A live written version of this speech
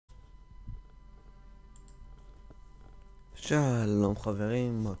שלום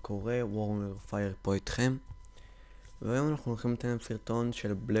חברים, מה קורה? וורמר פייר פה איתכם, והיום אנחנו הולכים לתת סרטון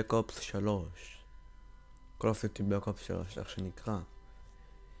של בלק אופס 3, כל אופסיטי בלק אופס 3, איך שנקרא.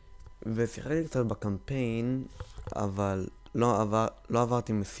 ושיחקתי קצת בקמפיין, אבל לא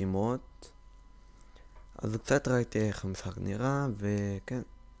עברתי משימות, אז קצת ראיתי איך המשחק נראה, וכן,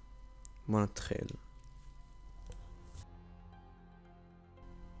 בוא נתחיל.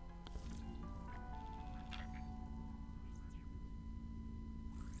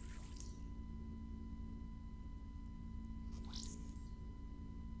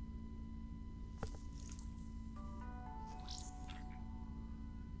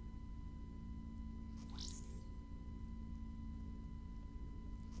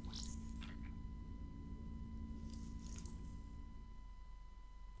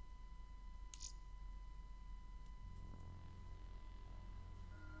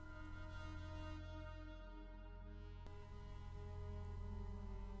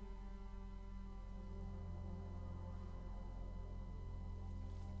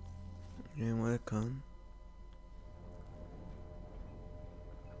 אני עולה כאן.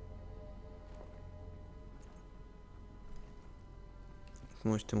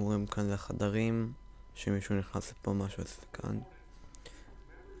 כמו שאתם רואים כאן זה החדרים, שמישהו נכנס לפה משהו כאן.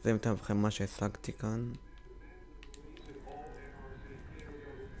 זה מתאר לכם מה שהשגתי כאן.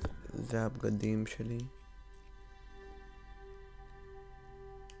 זה הבגדים שלי.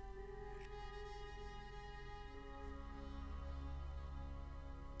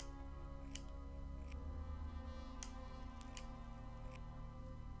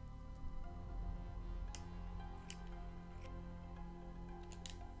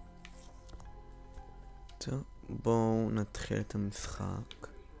 טוב, בואו נתחיל את המשחק.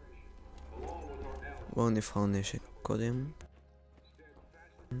 בואו נבחר נשק קודם.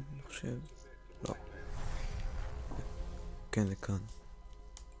 אני חושב... לא. כן, זה כאן.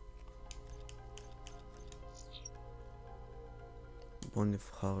 בואו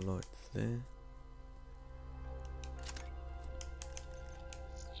נבחר לו את זה.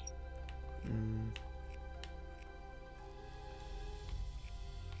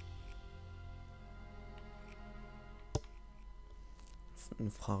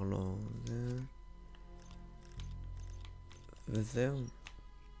 נבחר לו זה. וזהו.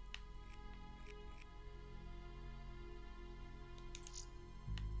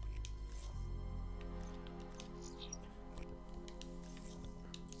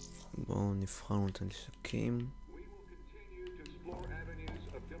 בואו נבחר לנו את הנשקים.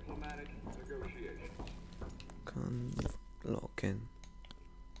 כאן, לא, כן.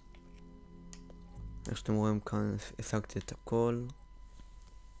 איך שאתם רואים כאן השגתי את הכל.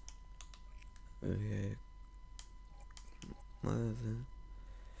 מה זה?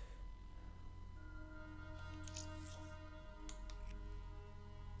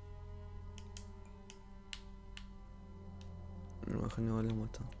 איך אני רואה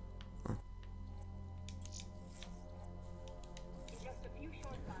למטה?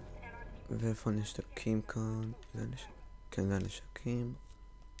 ואיפה הנשקים כאן? כן, זה הנשקים.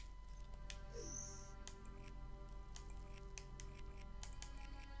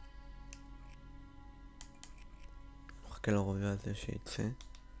 מחכה לרובה הזה שיצא.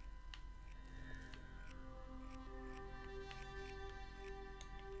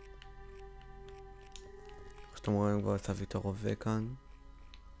 שאתם רואים כבר הצבתי את הרובה כאן.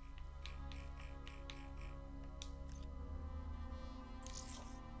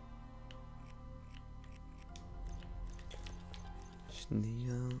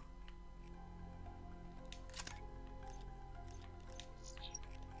 שנייה.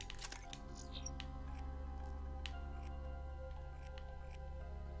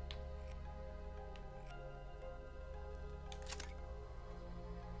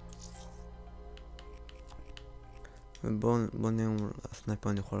 ובואו נראה אם הסנייפר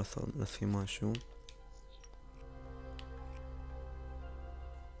אני יכול לשים משהו.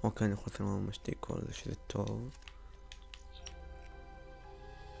 אוקיי, אני יכול לשים ממש תיקו על זה שזה טוב.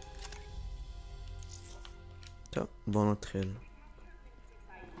 טוב, בואו נתחיל.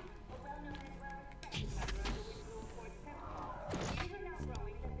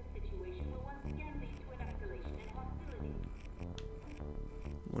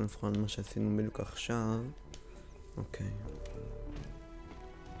 בואו נבחר על מה שעשינו בדיוק עכשיו. אוקיי.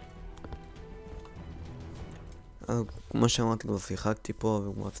 כמו שאמרתי, כבר שיחקתי פה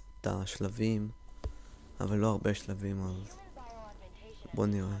וכבר את השלבים, אבל לא הרבה שלבים, אז בוא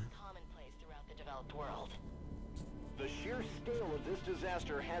נראה. The sheer scale of this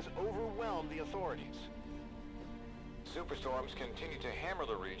disaster has overwhelmed the authorities. Superstorms continue to hammer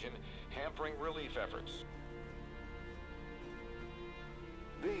the region, hampering relief efforts.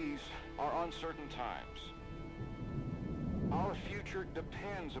 These are uncertain times. Our future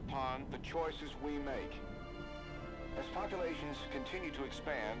depends upon the choices we make. As populations continue to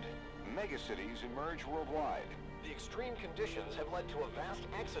expand, megacities emerge worldwide. The extreme conditions have led to a vast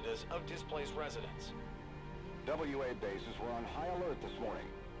exodus of displaced residents. WA bases were on high alert this morning.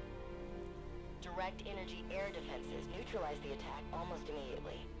 Direct energy air defenses neutralized the attack almost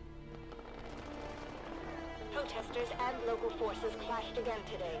immediately. Protesters and local forces clashed again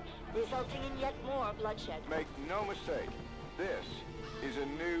today, resulting in yet more bloodshed. Make no mistake, this is a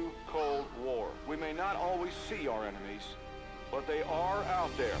new Cold War. We may not always see our enemies, but they are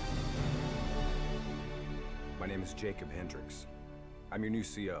out there. My name is Jacob Hendricks. I'm your new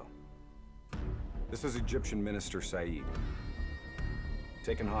CO. This is Egyptian Minister Saeed,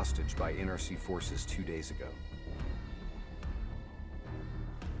 taken hostage by NRC forces 2 days ago.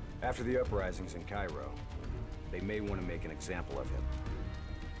 After the uprisings in Cairo, they may want to make an example of him.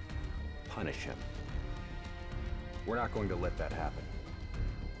 Punish him. We're not going to let that happen.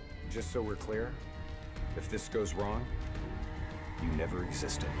 Just so we're clear, if this goes wrong, you never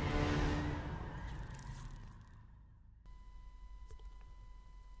existed.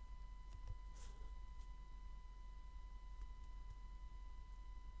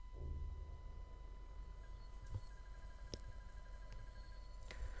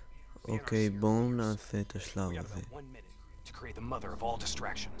 אוקיי, בואו נעשה את השלב We have הזה. about 1 minute to create the mother of all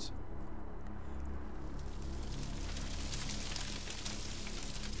distractions.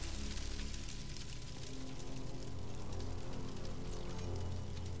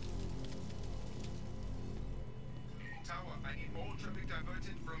 Tower, I need all traffic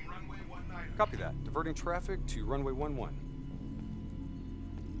diverted from runway 19. Copy that. Diverting traffic to runway 11.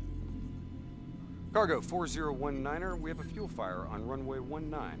 Cargo 4019er, we have a fuel fire on runway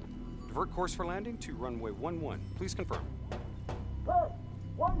 19. Divert course for landing to runway 11. Please confirm. Confirm.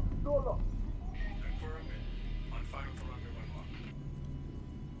 On fire for runway 11.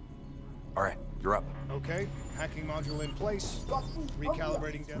 All right, you're up. Okay, hacking module in place.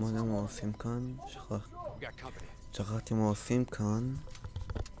 Recalibrating depth. מה גם עושים כאן? We got company. שכחתי מה עושים כאן.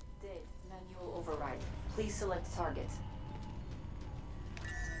 Did manual override. Please select target.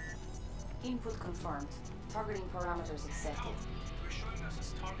 Input confirmed. Targeting parameters accepted. You're showing us as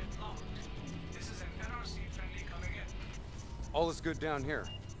target locked. This is an NRC friendly coming in. All is good down here.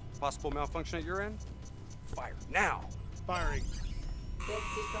 Possible malfunction at your end? Fire now! Firing. Dead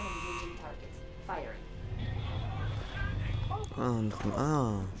system engaging target. Firing. אנחנו...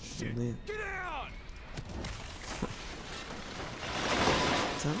 זה... Get down!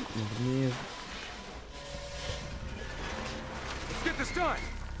 קצת מגניב. Let's get this done!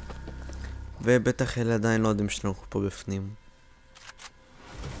 ובטח אלה עדיין לא יודעים שאנחנו פה בפנים.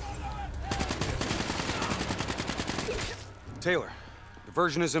 Taylor,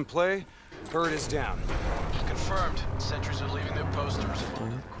 diversion is in play. Turret is down. Confirmed. Sentries are leaving their posters upon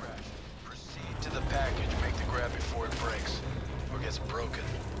the crash. Proceed to the package. Make the grab before it breaks. Or gets broken.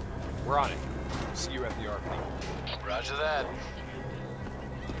 We're on it. See you at the RP. Roger that.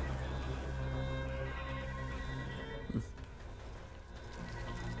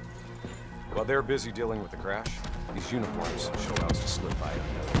 While they're busy dealing with the crash, these uniforms show us to slip by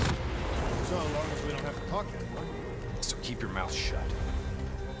unnoticed. So long as we don't have to talk anymore. So keep your mouth shut.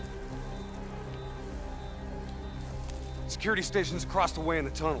 Security stations across the way in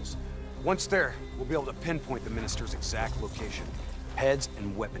the tunnels. Once there, we'll be able to pinpoint the minister's exact location. Heads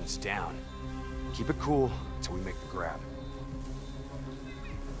and weapons down. Keep it cool until we make the grab.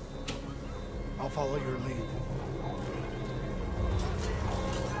 I'll follow your lead.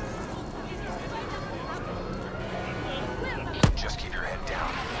 Just keep your head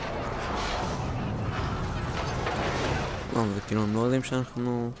down. לא, וכאילו הם לא יודעים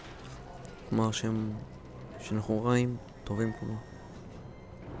שאנחנו... כלומר שהם... שאנחנו רעים, טובים כלומר.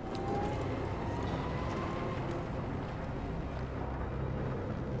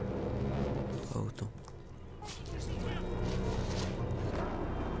 ראו אותו.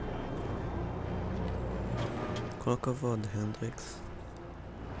 כל הכבוד, הנדריקס.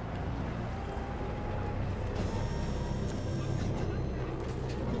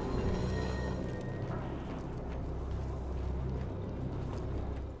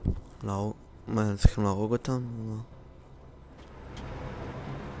 מה, צריכים להרוג אותם? או מה?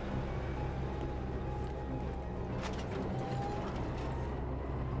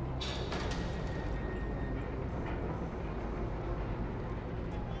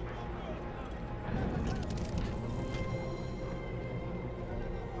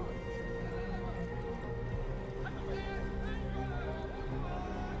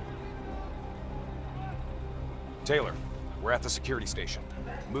 Taylor, We're at the security station.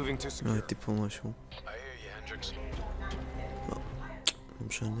 Moving to לא secure. הייתי פה משהו. I hear you, Hendricks. לא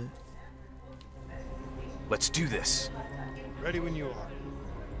משנה. Let's do this. Ready when you are.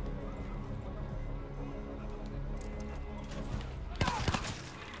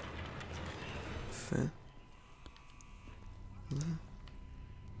 יפה.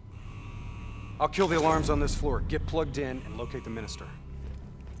 I'll kill the alarms on this floor. Get plugged in and locate the minister.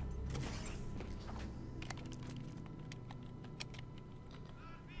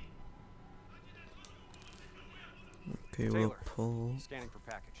 אוקיי, הוא לא Taylor, פה. scanning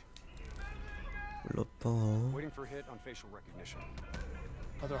for package. הוא לא פה. Waiting for hit on facial recognition.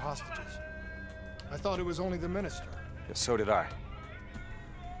 Other hostages. I thought it was only the minister. Yeah, so did I.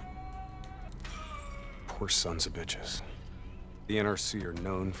 Poor sons of bitches. The NRC are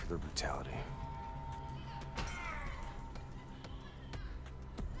known for their brutality.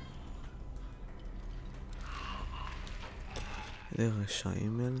 זה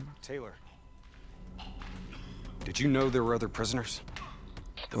רשעים אלה. Taylor, did you know there were other prisoners?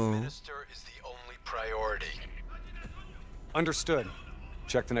 The Oh. minister is the only priority. Understood.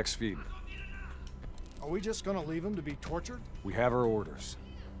 Check the next feed. Are we just gonna leave him to be tortured? We have our orders.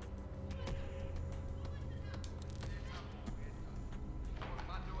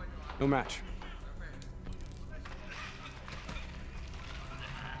 No match.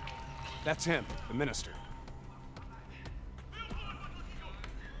 That's him, the minister.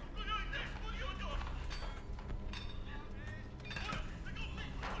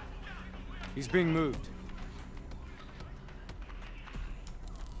 He's being moved.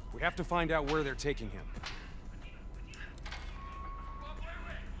 We have to find out where they're taking him.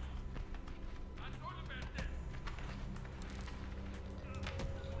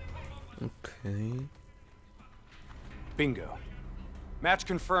 אוקיי. Bingo. Match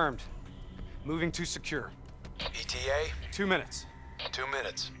confirmed. Moving to secure. ETA? 2 minutes. 2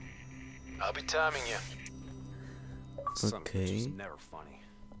 minutes. I'll be timing you. Son of a bitch is Okay. never funny.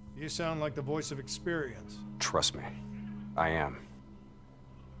 You sound like the voice of experience. Trust me, I am.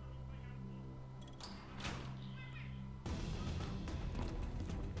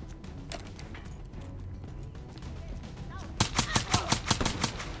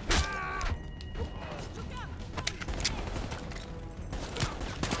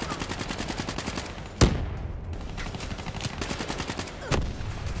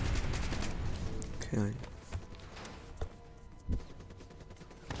 אוקיי.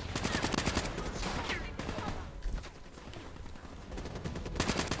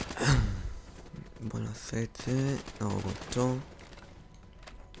 בוא נעשה את זה, נהרוג אותו.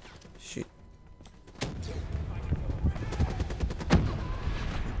 שיט.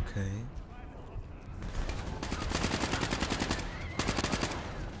 אוקיי.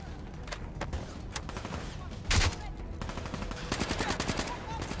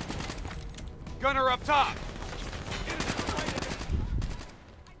 Gunner up top!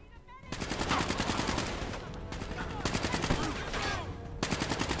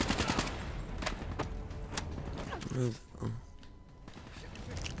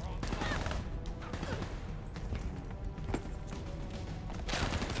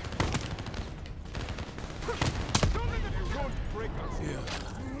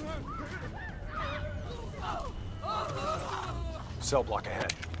 Cell block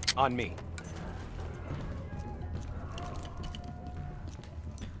ahead. On me.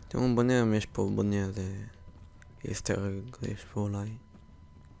 תראו, בוא נראה אם יש פה, בוא נראה איזה איסטר אג יש פה אולי.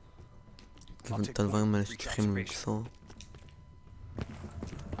 את הדברים האלה שצריכים למצוא.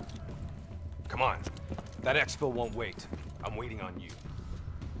 Come on. That exfil won't wait. I'm waiting on you.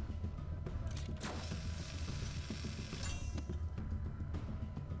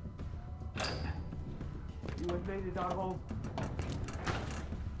 You invaded our home.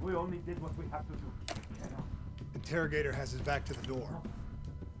 We only did what we have to do. Interrogator has his back to the door.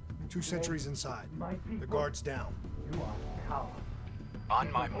 2 sentries inside. The guard's down. You are a coward.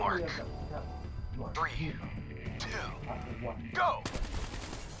 On my mark. 3, 2, go!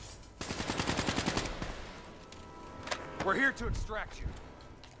 We're here to extract you.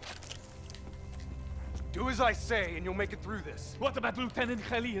 Do as I say, and you'll make it through this. What about Lieutenant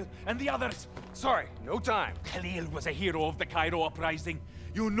Khalil and the others? Sorry, no time. Khalil was a hero of the Cairo uprising.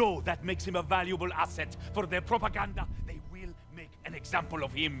 You know that makes him a valuable asset for their propaganda. They will make an example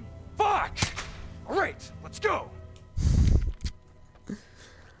of him. Fuck! All right, let's go.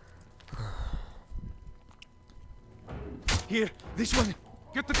 Here, this one.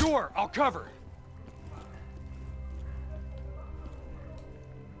 Get the door. I'll cover.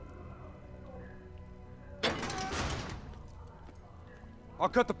 I'll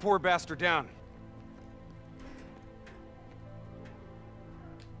cut the poor bastard down.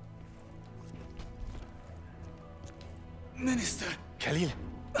 Minister. Khalil?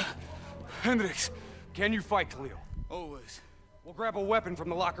 Hendricks. Can you fight, Khalil? Always. We'll grab a weapon from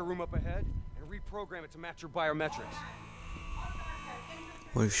the locker room up ahead and reprogram it to match your biometrics.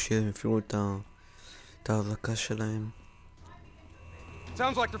 אוי שיט, הם הפעילו את ההבלקה שלהם.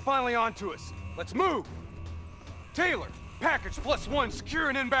 Sounds like they're finally on to us. Let's move! Taylor, package +1 secure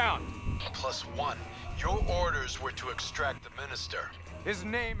and inbound. +1. Your orders were to extract the minister. His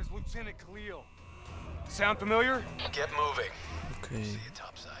name is Lieutenant Khalil. Sound familiar? Get moving. אוקיי. See you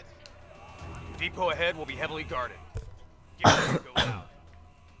topside. Depot ahead will be heavily guarded. Get ready to go out.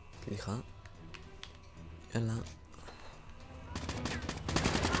 סליחה. יאללה.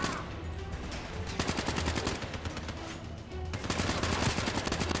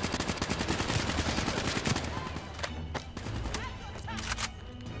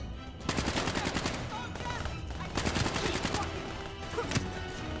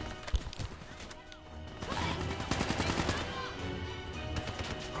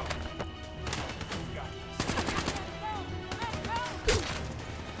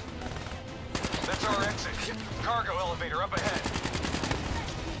 That's our exit. Cargo elevator up ahead.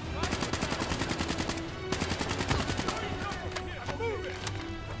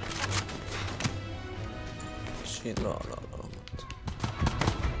 שיט, לא, לא, לא.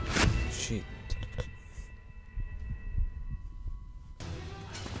 שיט.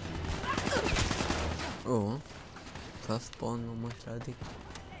 או, ספון ממש לידי.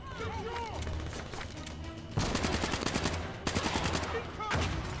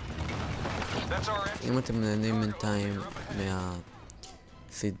 אם אתם נהנים בינתיים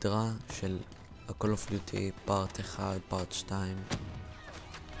מהסדרה של ה-Call of Duty פארט 1, פארט 2,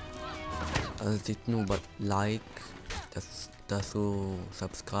 אז תיתנו לייק, תעשו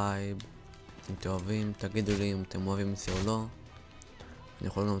סאבסקרייב, אם אתם אוהבים, תגידו לי אם אתם אוהבים את זה או לא. אני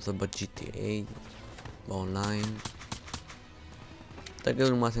יכול גם לעשות ב-GTA, באונליין.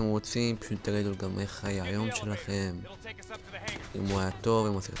 תגידו מה אתם רוצים, פשוט תגידו גם איך היה היום שלכם, אם הוא היה טוב,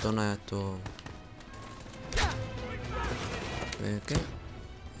 אם הסרטון היה טוב. וכן.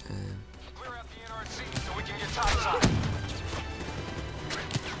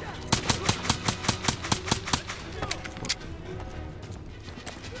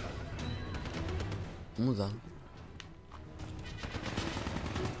 מוזר.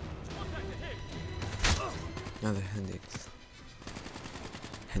 מה זה הנדריקס?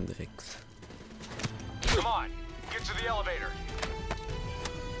 הנדריקס. Come on, get to the elevator.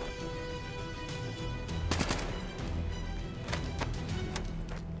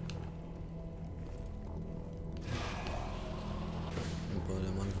 בוא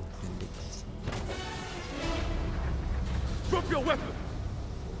למעלה, הנדריקס. Drop your weapon!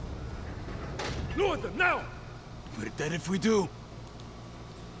 Lower them now! We're dead if we do.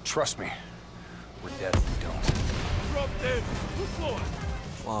 Trust me, we're dead if we don't. Drop them! Push forward!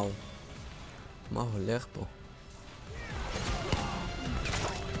 וואו. מה הולך פה?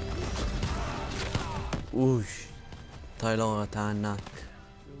 אוש. טיילור אתה ענק.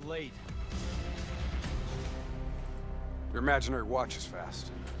 You're late. Your imaginary watch is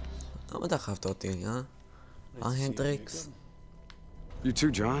fast. למה דחפת אותי, אה? הנדריקס? You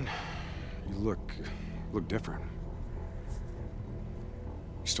too, John. You look different.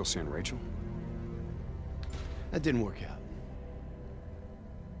 You still seeing Rachel? That didn't work out.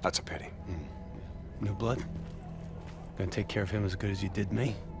 That's a pity. New blood? Gonna take care of him as good as you did me?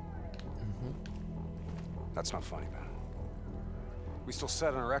 That's not funny, man. We still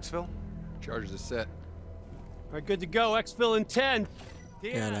set on our exfil? Charges are set. All right, good to go. Exfil in 10.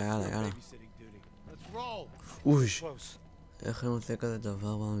 יאללה, יאללה, יאללה. Babysitting duty. Let's roll. אוש. Close. איך הם עושה כזה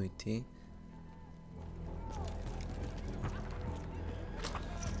דבר באמיתי?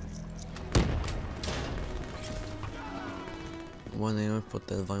 בוא נראה פה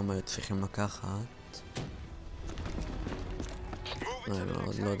את הדברים האלה צריכים לקחת. לא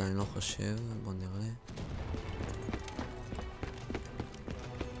יודע, אני לא חושב, בוא נראה.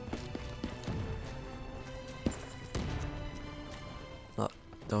 לא,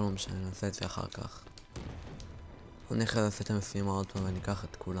 טוב, לא משנה, נעשה את זה אחר כך. אני אחרי לעשות את המשימה עוד פעם ואני אקח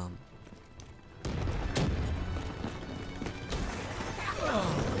את כולם.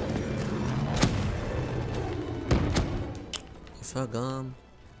 יפה גם.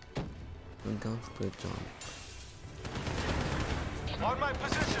 וגם ספריט ג'אמפ. On my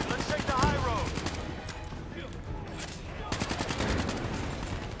position, let's take the high road.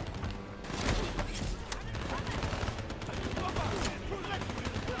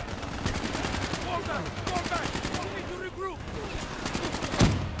 Fall back! We need to regroup!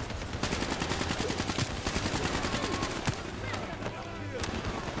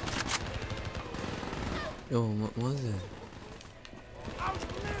 יואו, מה זה?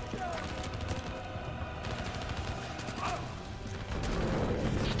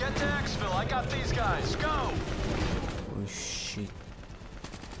 to Xville. I got these guys. Go! אוי שיט.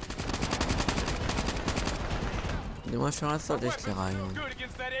 מה אפשר לעשות? יש לי רעיון.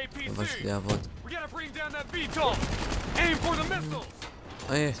 אבל שלי יעבוד.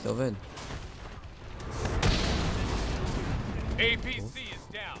 זה עובד.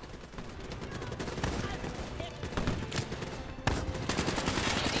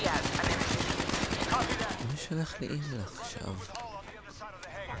 מי שלח לי אימייל עכשיו?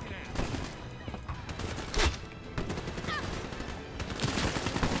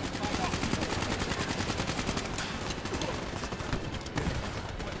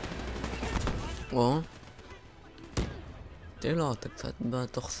 או? תראי לו, אתה קצת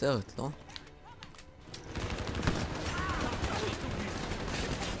בתוך סרט, לא?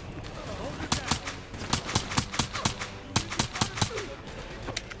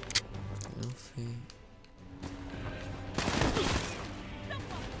 יופי.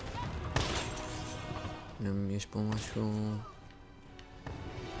 יש פה משהו...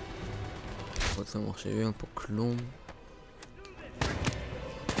 חוץ למחשבים, אין פה כלום.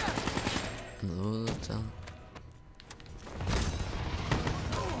 לא רוצה.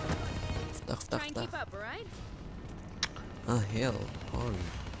 פתח. הל, הול.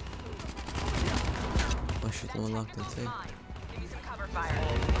 מה שיט לא הלכת את זה?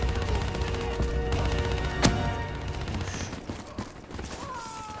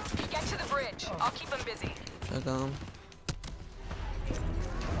 אפשר גם.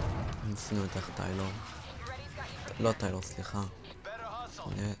 ניסינו את טיילור. לא טיילור, סליחה.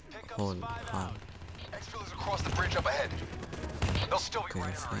 הול, הול. Across the bridge up ahead. They'll still be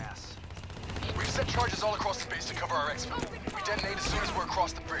right on our ass. We've set charges all across the base to cover our exfil. We detonate as soon as we're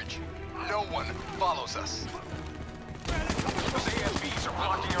across the bridge. No one follows us. Those AFVs are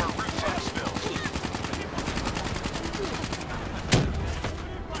blocking our route to exfil.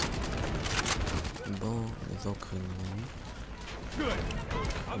 בוא נזרוק רימון.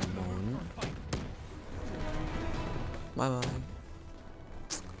 ביי ביי.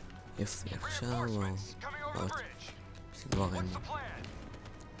 יפה, עכשיו יש לי דברים.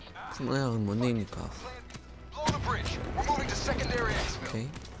 שימו לי הרימונים ניקח. אוקיי.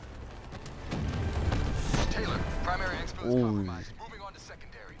 אוי.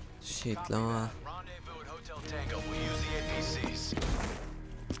 שיט, למה?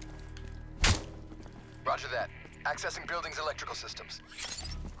 Roger that. Accessing building's electrical systems.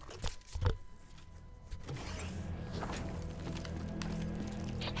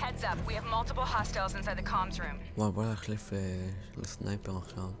 Heads up, we have multiple hostiles inside the comms room. וואו, בוא להחליף לסנייפר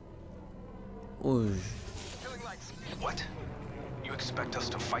עכשיו. אוי. What? You expect us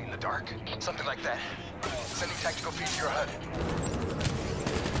to fight in the dark? Something like that. Sending tactical feed to your HUD.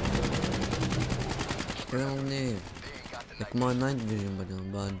 זה מגניב. זה כמו ה-Night Vision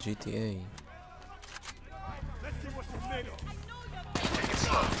ב-GTA. Take it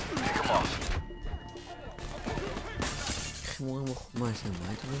slow. Pick him off. איך הם רואים מה יש להם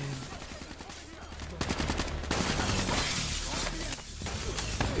Night Vision?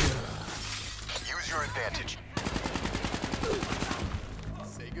 Use your advantage.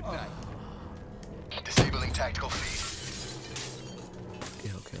 Say goodnight. Disabling tactical feed.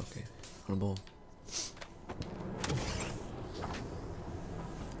 אוקיי. בוא.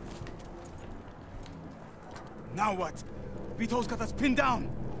 Now what? Vito's got us pinned down.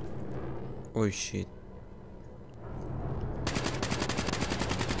 אוי שיט.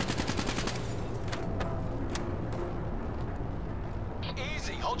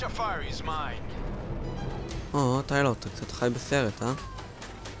 Easy, hold your fire, he's mine. טיילור, אתה קצת חי בסרט, אה?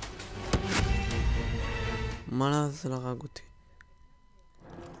 מה לעזור להרג אותי?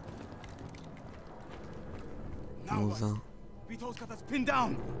 מוזר. Vito's got us pinned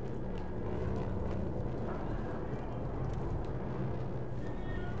down.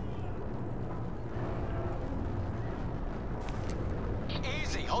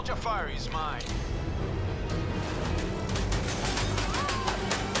 Easy, hold your fire, he's mine.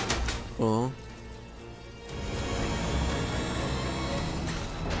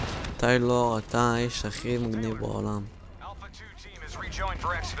 טיילור, אתה האיש הכי מגניב בעולם. Alpha 2 team is rejoined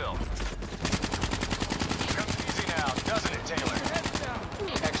for exfil. Comes easy now, doesn't it, Taylor?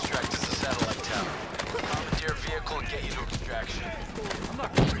 Extract is the satellite tower. Commandeer vehicle and get you to extraction.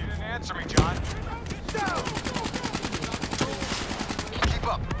 You didn't answer me, John. Keep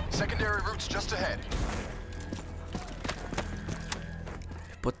up. Secondary routes just ahead.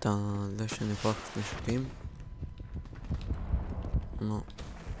 פה את זה שאני יכול לקחת נשקים? לא.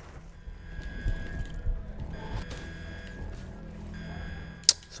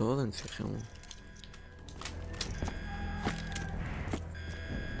 סבבה, נצליחים.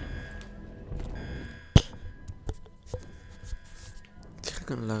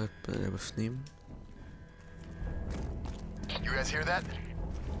 לבפנים. You guys hear that?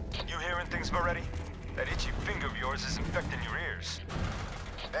 You hearing things already? That itchy finger of yours is infecting your ears.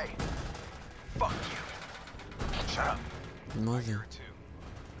 Hey, fuck you. Shut up. מה זה?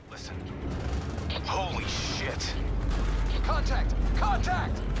 Listen. Holy shit. Contact!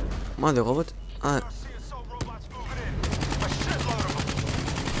 Contact! מה זה רובוט?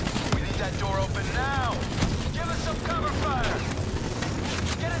 We need that door open now. Give us some cover fire.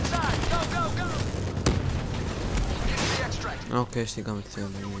 Get inside. Go, go, go. Get the extract. אוקיי, יש לי גם את זה.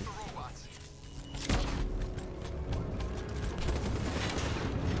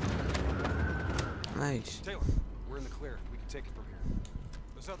 נייס. Taylor, we're in the clear. We can take it from here.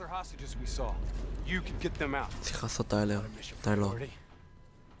 Those other hostages we saw, you can get them out. צריך לעשות טיילר. טיילור.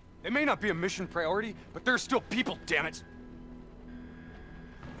 It may not be a mission priority, but there's still people, damn it!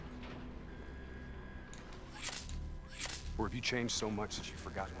 Or have you changed so much that you've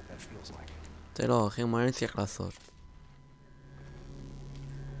forgotten what that feels like? טיילור, אחי, מה אני צריך לעשות?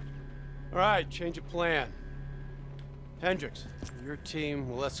 Alright, change of plan. Hendricks, your team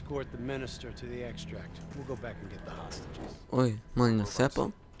will escort the minister to the extract. We'll go back and get the hostages. אוי, מה אני נוסע פה?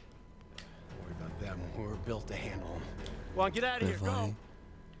 Don't worry about them. We're built to handle them. Go on, get out of here, go! ביי.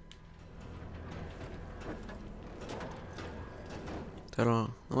 טיילור,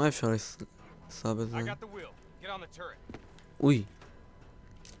 למה אפשר לנסוע בזה? I got the wheel. Get on the turret. אוי.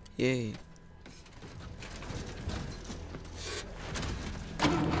 ייי.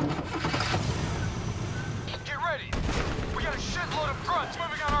 Get ready. We got a shitload of grunts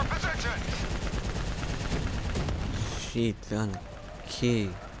moving on our position. שיט, זה ענקי.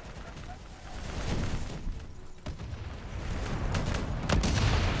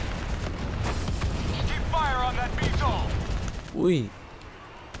 Keep fire on that VTOL. אוי.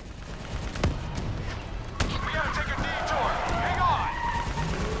 We gotta take a detour. Hang on.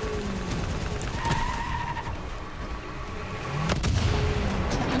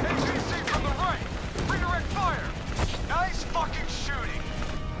 ACC from the right. Redirect fire. Nice fucking shooting.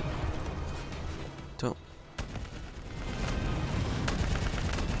 טוב.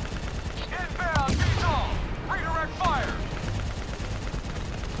 Inbound VTOL. Redirect fire.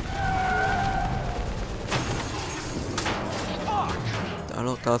 Fuck.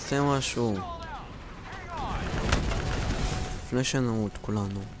 טיילור, תעשה משהו. לפני שנמות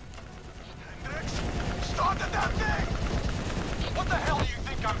כולנו. Stop that thing! What the hell do you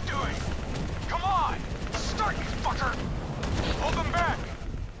think I'm doing? Come on! Start, you fucker! Hold them back!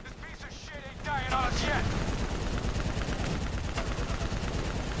 This piece of shit ain't dying on us yet!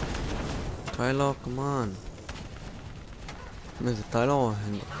 טיילור, כמובן. מה זה טיילור או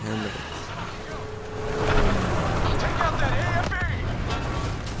הנדריקס? Take out that AFE!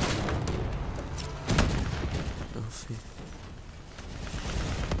 יופי.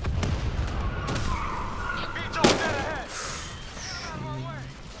 VTOL dead ahead!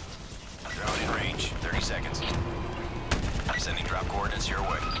 Drone in range, 30 seconds. Sending drop coordinates your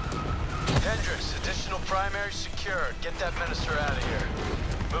way. Hendricks, additional primary secured. Get that minister out of here.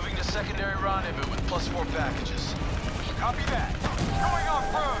 Moving to secondary rendezvous with +4 packages. Copy that. Going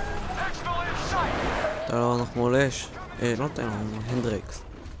off-road. Exfil in sight! טיילור, אנחנו עולש. לא טיילור, הנדריקס.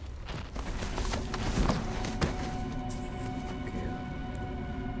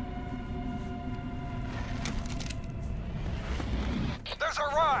 There's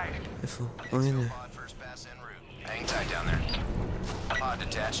our ride! איפה? הנה. First pass en route. Hang tight down there. Pod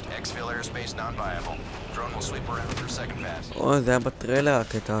detached, exfil airspace non-viable. Drone will sweep around for second pass. אוי, זה היה בטריילר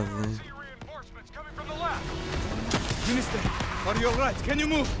הקטע הזה. Reinforcements coming from the left! Minister, are you alright? Can you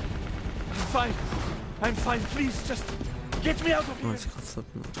move? I'm fine. I'm fine. Please, just get me out of מה here. צריך לעשות?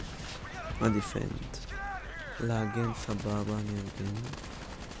 מה דיפנט? להגן סבבה, אני אגן.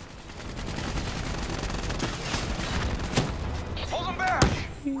 Hold them back!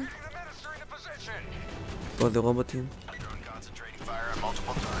 We're getting the minister into position! פה זה רובוטים? Drone concentrating fire on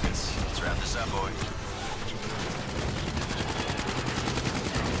multiple targets. Let's wrap this up, boy.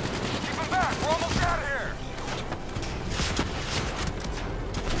 Keep them back! We're almost out of here!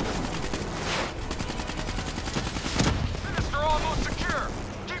 Minister almost secure!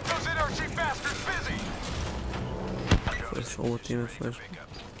 Keep those NRC bastards busy! איפה יש רובוטים? איפה יש?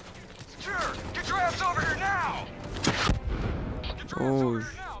 Secure! Get your ass over here now! Get your ass over אוי.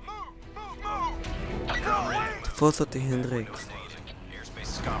 here now! Move! Move! Move! No, wait! תפוס אותי הנדריקס. Airspace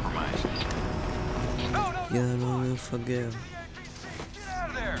is compromised. No! יאללה, מפגר. Get out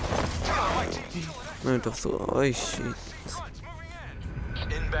of there! Taylor, my team's still in מה הם תפסו? אוי שיט. Grunts moving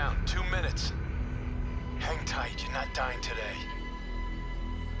in. Inbound, 2 minutes. Hang tight, you're not dying today.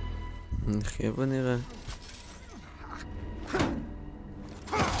 נחיה ונראה.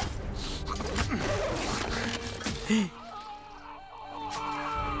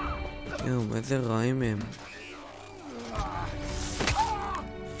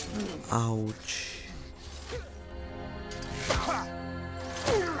 אאוץ'.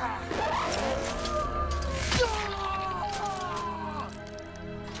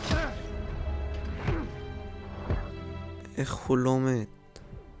 איך הוא לא מת?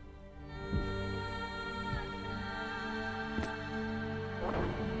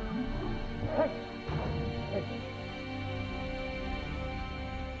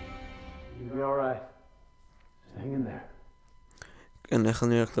 כן, איך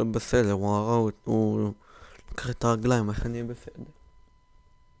אני הולך להיות בסדר? הוא הרע, הוא לקח את הרגליים, איך אני אהיה בסדר?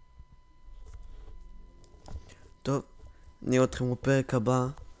 טוב, נראה אתכם בפרק הבא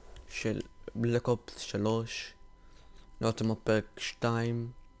של בלק אופס 3. נראה אתכם בפרק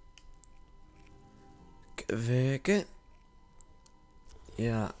 2. וכן,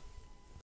 יאללה.